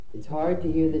It's hard to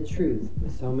hear the truth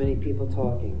with so many people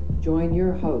talking. Join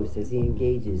your host as he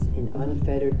engages in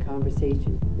unfettered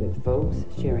conversation with folks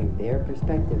sharing their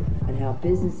perspective on how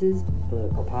businesses,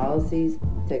 political policies,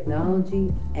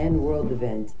 technology, and world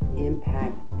events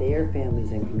impact their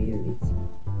families and communities.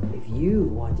 If you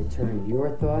want to turn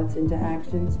your thoughts into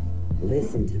actions,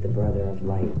 listen to the Brother of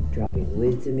Light, dropping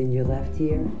wisdom in your left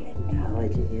ear and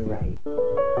knowledge in your right.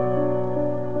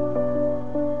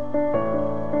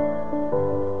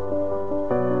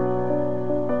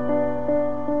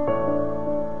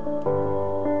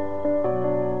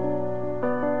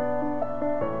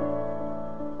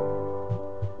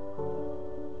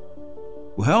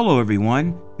 Well, hello,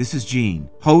 everyone. This is Gene,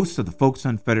 host of the Folks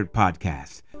Unfettered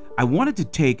podcast. I wanted to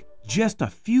take just a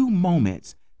few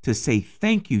moments to say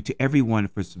thank you to everyone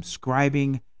for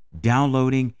subscribing,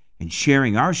 downloading, and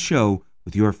sharing our show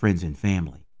with your friends and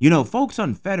family. You know, Folks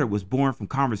Unfettered was born from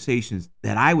conversations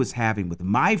that I was having with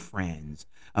my friends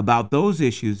about those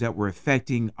issues that were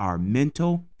affecting our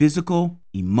mental, physical,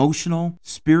 emotional,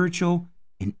 spiritual,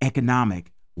 and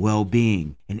economic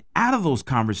well-being. And out of those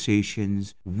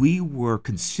conversations, we were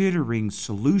considering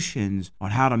solutions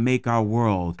on how to make our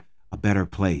world a better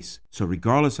place. So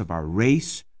regardless of our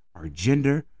race, our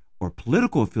gender, or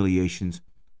political affiliations,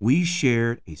 we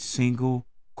shared a single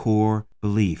core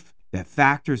belief that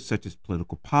factors such as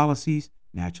political policies,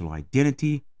 national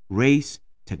identity, race,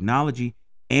 technology,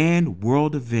 and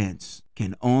world events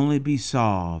can only be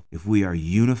solved if we are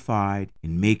unified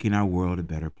in making our world a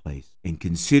better place. And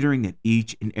considering that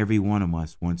each and every one of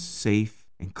us wants safe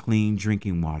and clean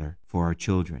drinking water for our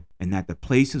children, and that the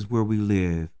places where we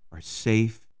live are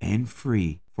safe and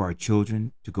free for our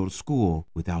children to go to school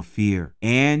without fear,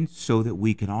 and so that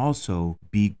we can also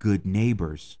be good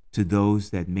neighbors to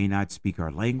those that may not speak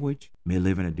our language, may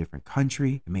live in a different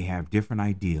country, and may have different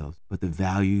ideals, but the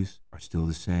values are still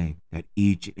the same, that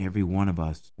each and every one of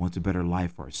us wants a better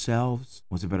life for ourselves,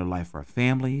 wants a better life for our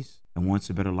families, and wants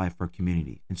a better life for our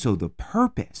community. And so the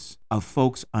purpose of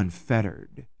Folks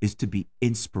Unfettered is to be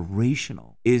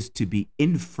inspirational, is to be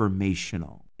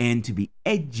informational, and to be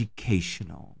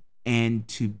educational, and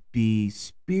to be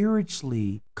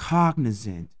spiritually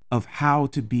cognizant of how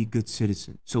to be good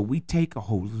citizens. So we take a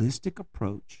holistic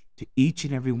approach to each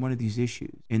and every one of these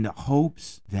issues in the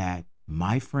hopes that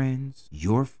my friends,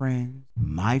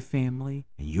 my family,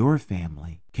 and your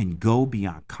family can go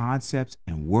beyond concepts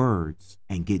and words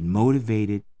and get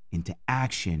motivated into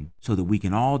action so that we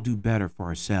can all do better for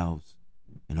ourselves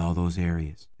in all those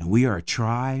areas. And we are a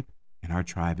tribe, and our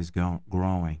tribe is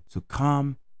growing. So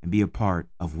come and be a part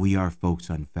of We Are Folks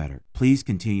Unfettered. Please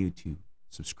continue to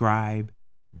subscribe,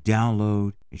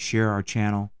 download, and share our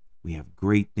channel. We have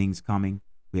great things coming.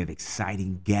 We have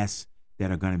exciting guests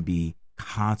that are going to be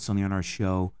constantly on our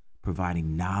show,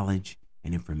 providing knowledge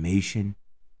and information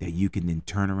that you can then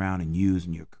turn around and use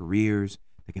in your careers,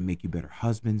 that can make you better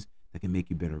husbands, that can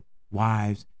make you better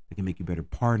wives, that can make you better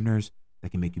partners, that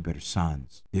can make you better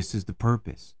sons. This is the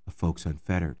purpose of Folks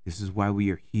Unfettered. This is why we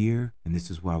are here, and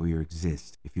this is why we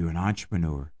exist. If you're an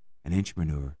entrepreneur,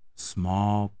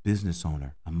 small business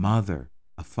owner, a mother,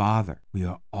 a father, we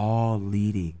are all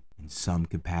leading in some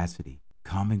capacity.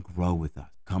 Come and grow with us.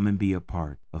 Come and be a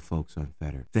part of Folks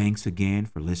Unfettered. Thanks again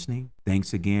for listening.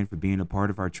 Thanks again for being a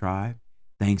part of our tribe.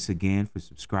 Thanks again for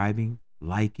subscribing,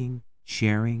 liking,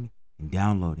 sharing, and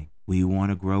downloading. We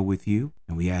want to grow with you,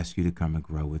 and we ask you to come and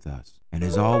grow with us. And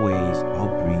as always,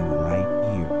 I'll be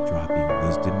right here dropping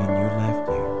wisdom in your lap